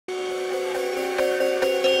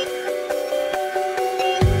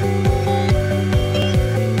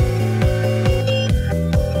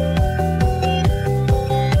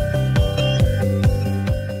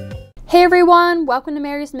everyone, welcome to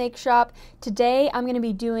Mary's Make Shop. Today I'm going to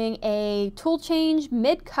be doing a tool change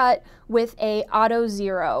mid-cut with a Auto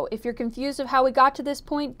Zero. If you're confused of how we got to this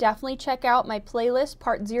point, definitely check out my playlist,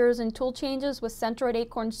 Part Zeros and Tool Changes with Centroid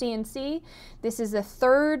Acorn CNC. This is the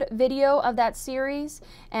third video of that series,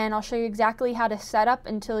 and I'll show you exactly how to set up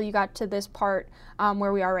until you got to this part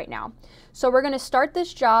where we are right now. So we're going to start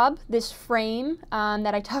this job, this frame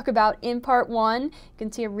that I talk about in part 1. You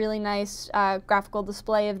can see a really nice graphical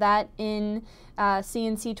display of that in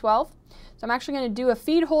CNC 12. So I'm actually going to do a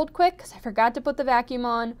feed hold quick because I forgot to put the vacuum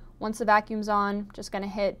on. Once the vacuum's on, just going to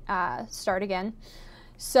hit start again.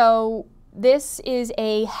 So this is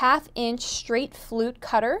a 1/2 inch straight flute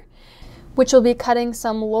cutter, which will be cutting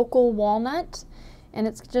some local walnut, and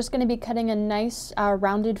it's just going to be cutting a nice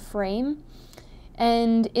rounded frame.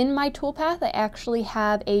 And in my toolpath, I actually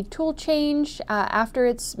have a tool change after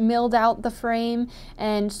it's milled out the frame,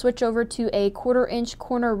 and switch over to a 1/4 inch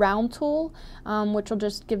corner round tool, which will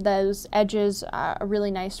just give those edges a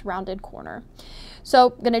really nice rounded corner.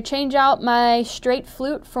 So I'm going to change out my straight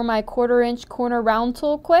flute for my 1/4 inch corner round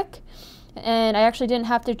tool quick. And I actually didn't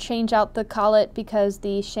have to change out the collet because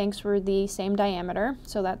the shanks were the same diameter,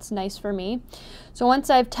 so that's nice for me. So once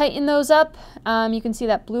I've tightened those up, you can see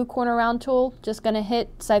that blue corner round tool, just going to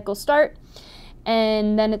hit cycle start,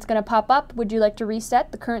 and then it's going to pop up, would you like to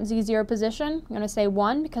reset the current Z0 position? I'm going to say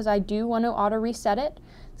 1 because I do want to auto reset it.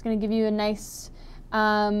 It's going to give you a nice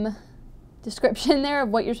description there of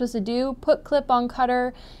what you're supposed to do. Put clip on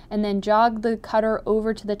cutter and then jog the cutter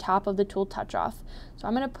over to the top of the tool touch off. So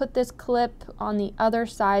I'm going to put this clip on the other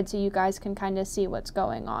side so you guys can kind of see what's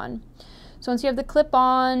going on. So once you have the clip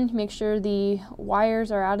on, make sure the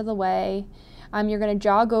wires are out of the way. You're going to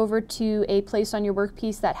jog over to a place on your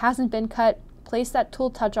workpiece that hasn't been cut. Place that tool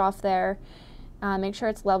touch off there. Make sure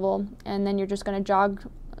it's level, and then you're just going to jog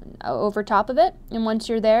over top of it, and once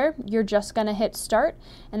you're there, you're just going to hit start,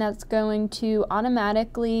 and that's going to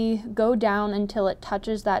automatically go down until it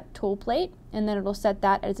touches that tool plate, and then it'll set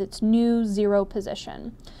that as its new 0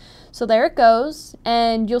 position. So there it goes,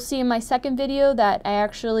 and you'll see in my second video that I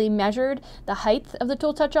actually measured the height of the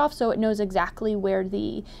tool touch off so it knows exactly where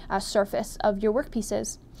the surface of your workpiece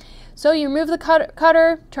is. So you remove the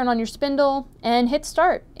cutter, turn on your spindle, and hit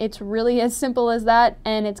start. It's really as simple as that,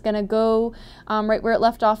 and it's going to go right where it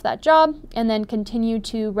left off that job, and then continue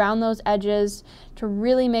to round those edges to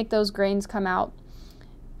really make those grains come out.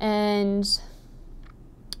 And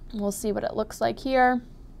we'll see what it looks like here.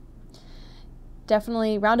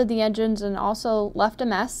 Definitely rounded the edges and also left a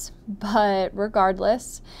mess, but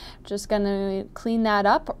regardless, just going to clean that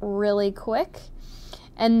up really quick.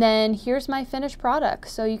 And then here's my finished product.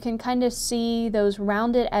 So you can kind of see those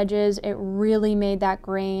rounded edges. It really made that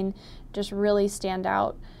grain just really stand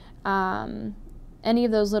out. Any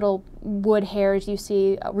of those little wood hairs you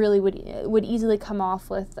see really would easily come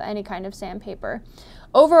off with any kind of sandpaper.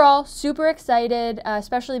 Overall, super excited,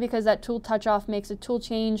 especially because that tool touch off makes a tool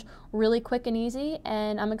change really quick and easy,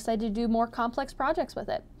 and I'm excited to do more complex projects with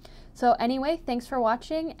it. So anyway, thanks for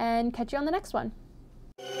watching, and catch you on the next one.